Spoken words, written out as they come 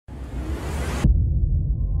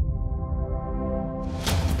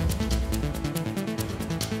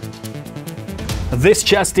This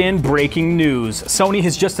just in, breaking news. Sony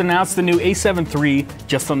has just announced the new a7 III,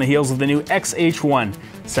 just on the heels of the new XH1.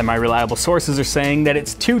 Semi-reliable sources are saying that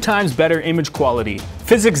it's 2 times better image quality.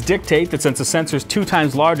 Physics dictate that since the sensor is 2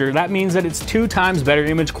 times larger, that means that it's 2 times better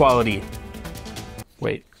image quality.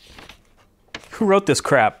 Wait, who wrote this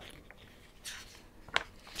crap?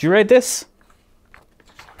 Did you write this?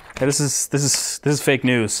 Yeah, this is fake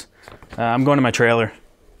news. I'm going to my trailer.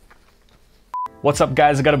 What's up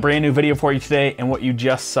guys, I got a brand new video for you today, and what you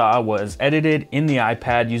just saw was edited in the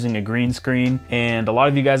iPad using a green screen. And a lot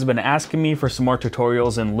of you guys have been asking me for some more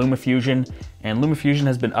tutorials in LumaFusion, and LumaFusion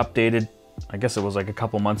has been updated. I guess it was like a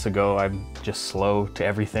couple months ago. I'm just slow to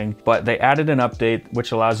everything. But they added an update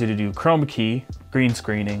which allows you to do Chroma Key, green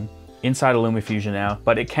screening, inside of LumaFusion now,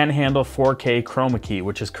 but it can handle 4K Chroma Key,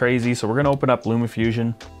 which is crazy. So we're gonna open up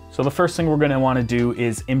LumaFusion. So the first thing we're gonna wanna do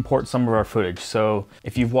is import some of our footage. So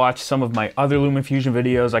if you've watched some of my other LumaFusion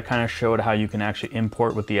videos, I kind of showed how you can actually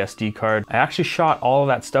import with the SD card. I actually shot all of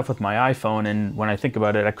that stuff with my iPhone, and when I think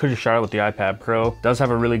about it, I could have shot it with the iPad Pro. It does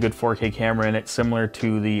have a really good 4K camera in it, similar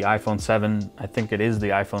to the iPhone 7. I think it is the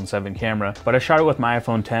iPhone 7 camera, but I shot it with my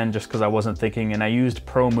iPhone 10 just because I wasn't thinking, and I used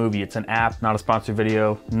Pro Movie. It's an app, not a sponsored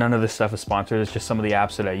video. None of this stuff is sponsored, it's just some of the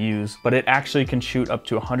apps that I use. But it actually can shoot up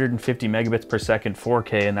to 150 megabits per second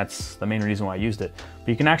 4K, and that's the main reason why I used it. But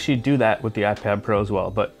you can actually do that with the iPad Pro as well.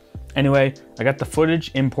 But anyway, I got the footage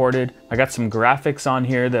imported. I got some graphics on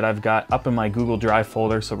here that I've got up in my Google Drive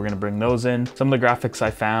folder, so we're gonna bring those in. Some of the graphics I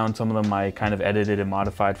found, some of them I kind of edited and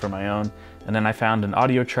modified for my own. And then I found an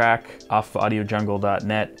audio track off of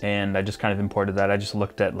audiojungle.net, and I just kind of imported that. I just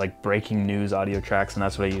looked at like breaking news audio tracks, and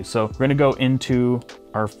that's what I use. So we're gonna go into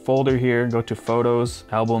our folder here, go to photos,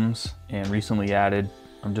 albums, and recently added.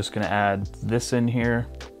 I'm just gonna add this in here,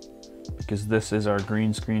 because this is our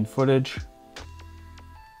green screen footage.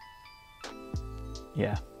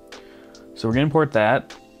 Yeah. So we're gonna import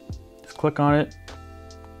that. Just click on it,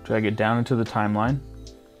 drag it down into the timeline.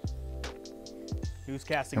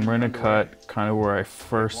 And we're gonna cut kind of where I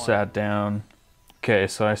first sat down. Okay,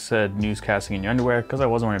 so I said newscasting in your underwear because I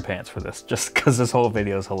wasn't wearing pants for this, just because this whole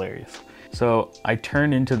video is hilarious. So I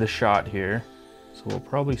turn into the shot here. So we'll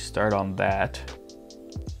probably start on that.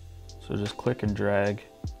 So just click and drag.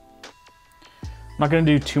 I'm not gonna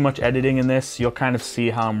do too much editing in this. You'll kind of see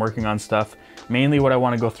how I'm working on stuff. Mainly what I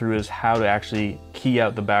wanna go through is how to actually key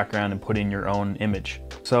out the background and put in your own image.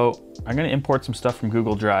 So I'm gonna import some stuff from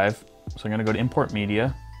Google Drive. So I'm gonna go to import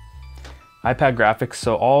media, iPad graphics.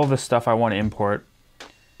 So all of the stuff I wanna import,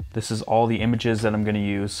 this is all the images that I'm gonna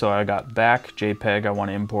use. So I got back, JPEG I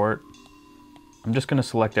wanna import. I'm just gonna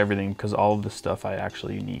select everything because all of the stuff I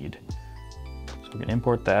actually need. So we're gonna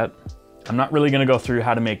import that. I'm not really gonna go through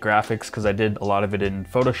how to make graphics because I did a lot of it in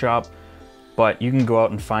Photoshop, but you can go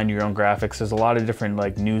out and find your own graphics. There's a lot of different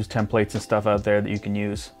like news templates and stuff out there that you can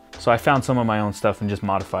use. So I found some of my own stuff and just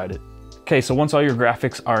modified it. Okay, so once all your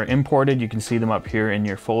graphics are imported, you can see them up here in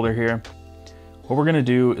your folder here. What we're gonna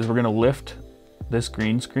do is we're gonna lift this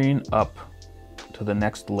green screen up to the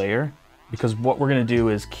next layer, because what we're gonna do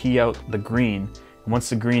is key out the green. And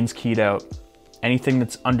once the green's keyed out, anything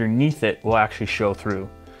that's underneath it will actually show through.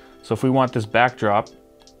 So if we want this backdrop,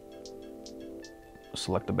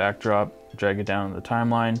 select the backdrop, drag it down to the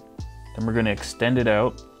timeline, then we're gonna extend it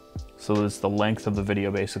out so it's the length of the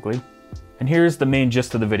video basically. And here's the main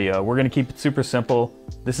gist of the video. We're gonna keep it super simple.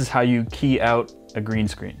 This is how you key out a green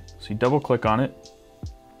screen. So you double click on it,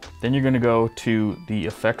 then you're gonna go to the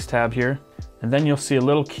effects tab here, and then you'll see a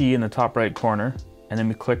little key in the top right corner, and then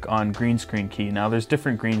we click on green screen key. Now there's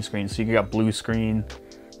different green screens. So you got blue screen,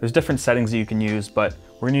 there's different settings that you can use, but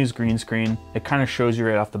we're gonna use green screen. It kind of shows you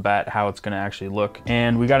right off the bat how it's gonna actually look.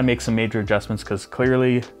 And we gotta make some major adjustments because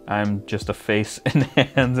clearly I'm just a face and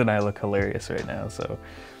hands and I look hilarious right now. So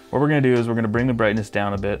what we're gonna do is we're gonna bring the brightness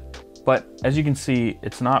down a bit. But as you can see,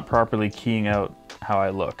 it's not properly keying out how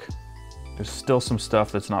I look. There's still some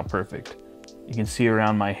stuff that's not perfect. You can see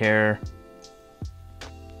around my hair.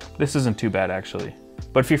 This isn't too bad actually.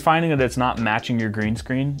 But if you're finding that it's not matching your green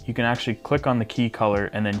screen, you can actually click on the key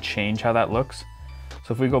color and then change how that looks.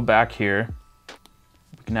 So if we go back here,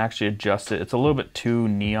 we can actually adjust it. It's a little bit too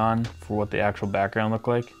neon for what the actual background looked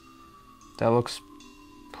like. That looks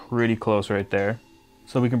pretty close right there.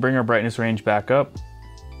 So we can bring our brightness range back up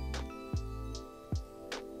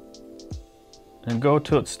and go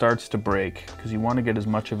till it starts to break, because you want to get as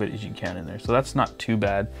much of it as you can in there. So that's not too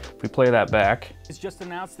bad. If we play that back. It's just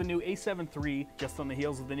announced the new a7 III, just on the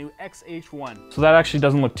heels of the new XH1. So that actually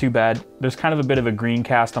doesn't look too bad. There's kind of a bit of a green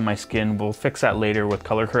cast on my skin. We'll fix that later with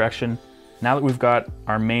color correction. Now that we've got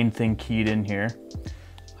our main thing keyed in here,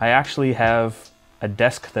 I actually have a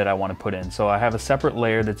desk that I want to put in. So I have a separate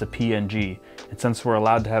layer that's a PNG. And since we're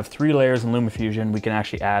allowed to have 3 layers in LumaFusion, we can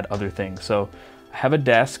actually add other things. So I have a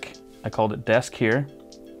desk, I called it desk here,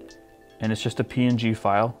 and it's just a PNG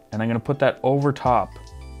file. And I'm gonna put that over top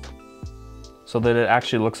so that it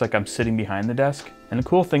actually looks like I'm sitting behind the desk. And the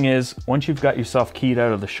cool thing is, once you've got yourself keyed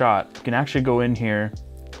out of the shot, you can actually go in here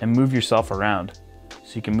and move yourself around.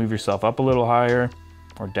 So you can move yourself up a little higher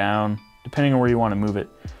or down, depending on where you want to move it.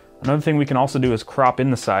 Another thing we can also do is crop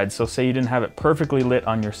in the sides. So say you didn't have it perfectly lit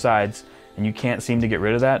on your sides and you can't seem to get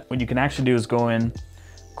rid of that. What you can actually do is go in,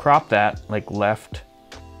 crop that like left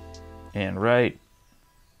and right,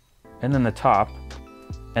 and then the top,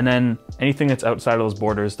 and then anything that's outside of those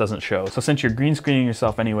borders doesn't show. So since you're green screening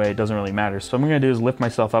yourself anyway, it doesn't really matter. So what I'm gonna do is lift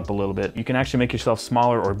myself up a little bit. You can actually make yourself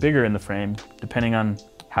smaller or bigger in the frame, depending on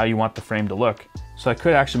how you want the frame to look. So I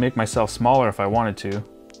could actually make myself smaller if I wanted to,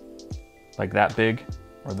 like that big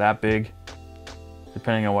or that big,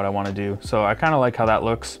 depending on what I want to do. So I kind of like how that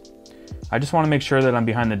looks. I just want to make sure that I'm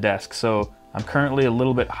behind the desk. So I'm currently a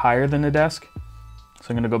little bit higher than the desk. So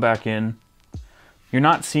I'm going to go back in. You're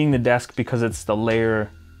not seeing the desk because it's the layer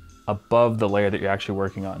above the layer that you're actually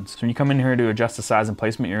working on. So when you come in here to adjust the size and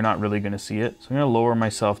placement, you're not really going to see it. So I'm going to lower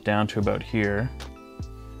myself down to about here.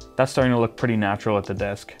 That's starting to look pretty natural at the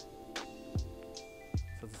desk.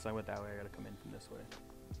 So since I went that way, I got to come in from this way.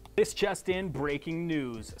 This just in, breaking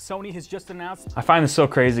news. Sony has just announced. I find this so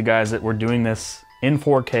crazy, guys, that we're doing this in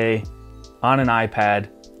 4K on an iPad,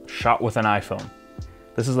 shot with an iPhone.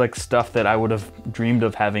 This is like stuff that I would have dreamed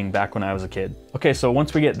of having back when I was a kid. Okay, so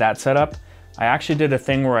once we get that set up, I actually did a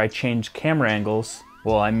thing where I changed camera angles.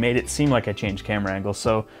 Well, I made it seem like I changed camera angles.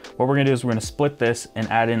 So what we're gonna do is we're gonna split this and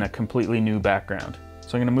add in a completely new background.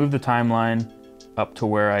 So I'm gonna move the timeline up to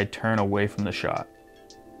where I turn away from the shot,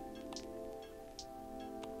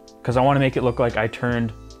 because I want to make it look like I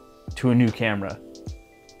turned to a new camera.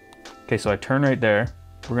 Okay, so I turn right there.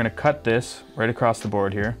 We're gonna cut this right across the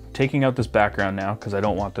board here, taking out this background now because I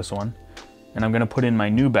don't want this one. And I'm gonna put in my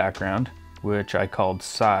new background, which I called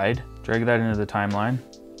side. Drag that into the timeline.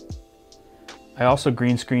 I also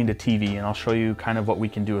green screened a TV, and I'll show you kind of what we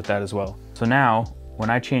can do with that as well. So now, when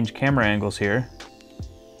I change camera angles here,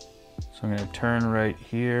 so I'm gonna turn right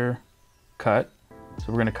here, cut.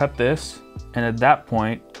 So we're gonna cut this, and at that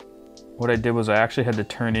point, what I did was I actually had to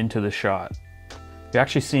turn into the shot. You're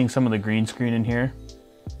actually seeing some of the green screen in here.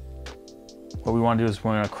 What we want to do is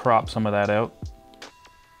we're going to crop some of that out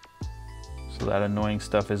so that annoying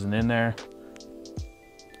stuff isn't in there.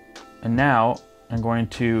 And now I'm going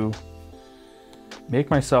to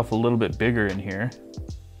make myself a little bit bigger in here.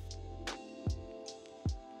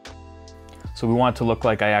 So we want it to look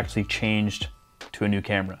like I actually changed to a new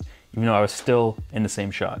camera, even though I was still in the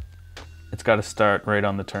same shot. It's got to start right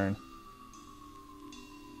on the turn.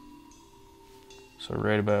 So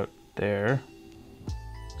right about there.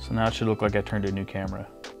 So now it should look like I turned to a new camera.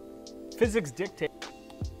 Physics dictate.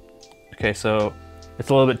 Okay, so it's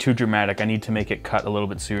a little bit too dramatic. I need to make it cut a little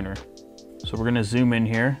bit sooner. So we're gonna zoom in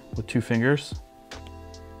here with 2 fingers.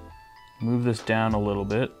 Move this down a little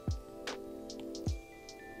bit.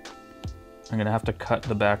 I'm gonna have to cut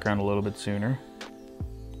the background a little bit sooner.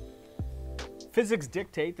 Physics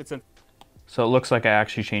dictate that's a... So it looks like I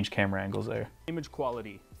actually changed camera angles there. Image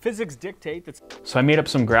quality. Physics dictate that's... So I made up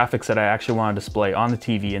some graphics that I actually want to display on the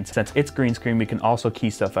TV, and since it's green screen, we can also key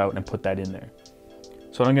stuff out and put that in there.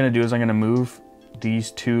 So what I'm gonna do is I'm gonna move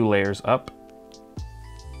these 2 layers up.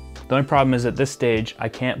 The only problem is at this stage, I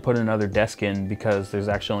can't put another desk in because there's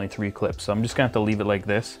actually only 3 clips. So I'm just gonna have to leave it like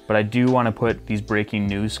this, but I do wanna put these breaking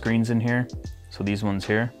news screens in here. So these ones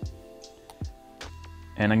here.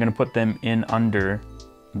 And I'm gonna put them in under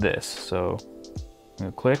this. So I'm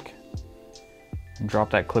gonna click and drop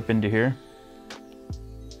that clip into here.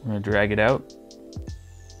 I'm gonna drag it out,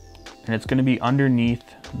 and it's gonna be underneath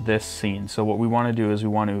this scene. So what we wanna do is we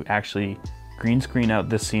want to actually green screen out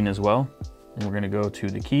this scene as well. And we're gonna go to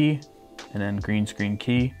the key and then green screen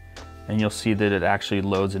key, and you'll see that it actually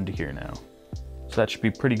loads into here now. So that should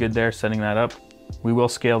be pretty good there, setting that up. We will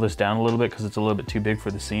scale this down a little bit because it's a little bit too big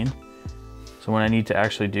for the scene. So what I need to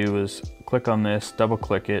actually do is click on this, double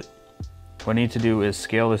click it. What I need to do is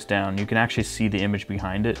scale this down. You can actually see the image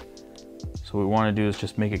behind it. So what we want to do is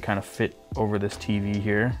just make it kind of fit over this TV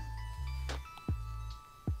here.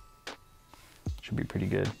 Should be pretty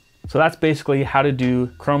good. So that's basically how to do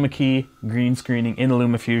Chroma Key green screening in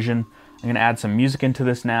LumaFusion. I'm gonna add some music into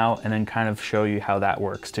this now and then kind of show you how that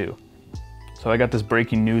works too. So I got this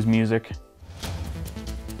breaking news music.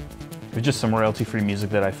 It's just some royalty-free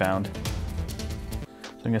music that I found.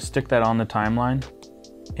 So I'm gonna stick that on the timeline,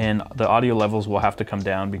 and the audio levels will have to come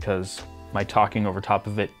down because my talking over top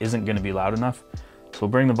of it isn't gonna be loud enough. So we'll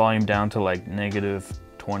bring the volume down to like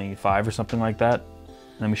 -25 or something like that.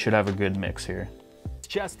 And then we should have a good mix here.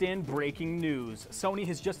 Just in breaking news, Sony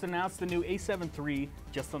has just announced the new a7 III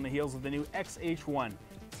just on the heels of the new XH1.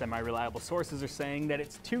 Semi-reliable sources are saying that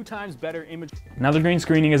it's 2 times better image. Now the green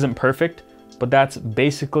screening isn't perfect, but that's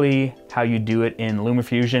basically how you do it in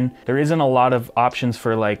LumaFusion. There isn't a lot of options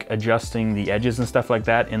for like adjusting the edges and stuff like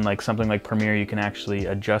that. In like something like Premiere, you can actually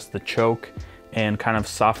adjust the choke and kind of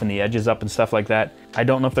soften the edges up and stuff like that. I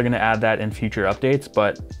don't know if they're gonna add that in future updates,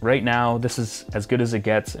 but right now this is as good as it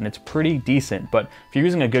gets and it's pretty decent. But if you're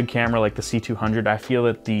using a good camera like the C200, I feel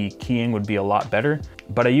that the keying would be a lot better.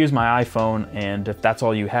 But I use my iPhone, and if that's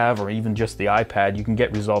all you have, or even just the iPad, you can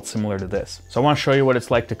get results similar to this. So I wanna show you what it's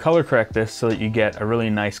like to color correct this so that you get a really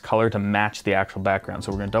nice color to match the actual background.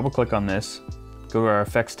 So we're gonna double click on this, go to our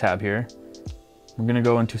effects tab here. We're gonna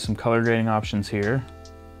go into some color grading options here.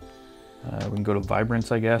 We can go to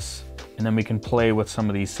vibrance, I guess, and then we can play with some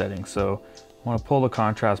of these settings. So I want to pull the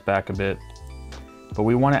contrast back a bit, but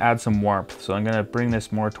we want to add some warmth. So I'm going to bring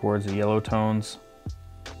this more towards the yellow tones.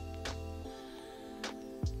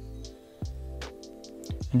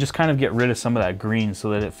 And just kind of get rid of some of that green so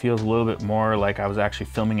that it feels a little bit more like I was actually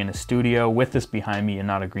filming in a studio with this behind me and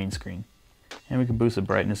not a green screen. And we can boost the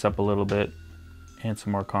brightness up a little bit and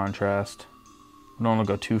some more contrast. We don't want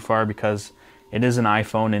to go too far because it is an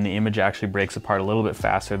iPhone and the image actually breaks apart a little bit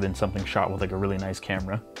faster than something shot with like a really nice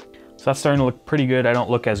camera. So that's starting to look pretty good. I don't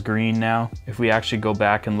look as green now. If we actually go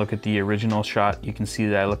back and look at the original shot, you can see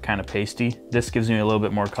that I look kind of pasty. This gives me a little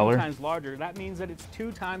bit more color. 2 times larger, that means that it's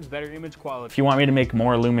 2 times better image quality. If you want me to make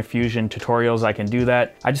more LumaFusion tutorials, I can do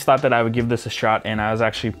that. I just thought that I would give this a shot, and I was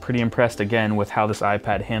actually pretty impressed again with how this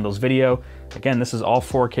iPad handles video. Again, this is all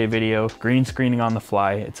 4K video, green screening on the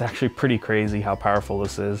fly. It's actually pretty crazy how powerful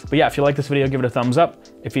this is. But yeah, if you like this video, give it a thumbs up.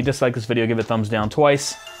 If you dislike this video, give it a thumbs down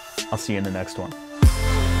twice. I'll see you in the next one.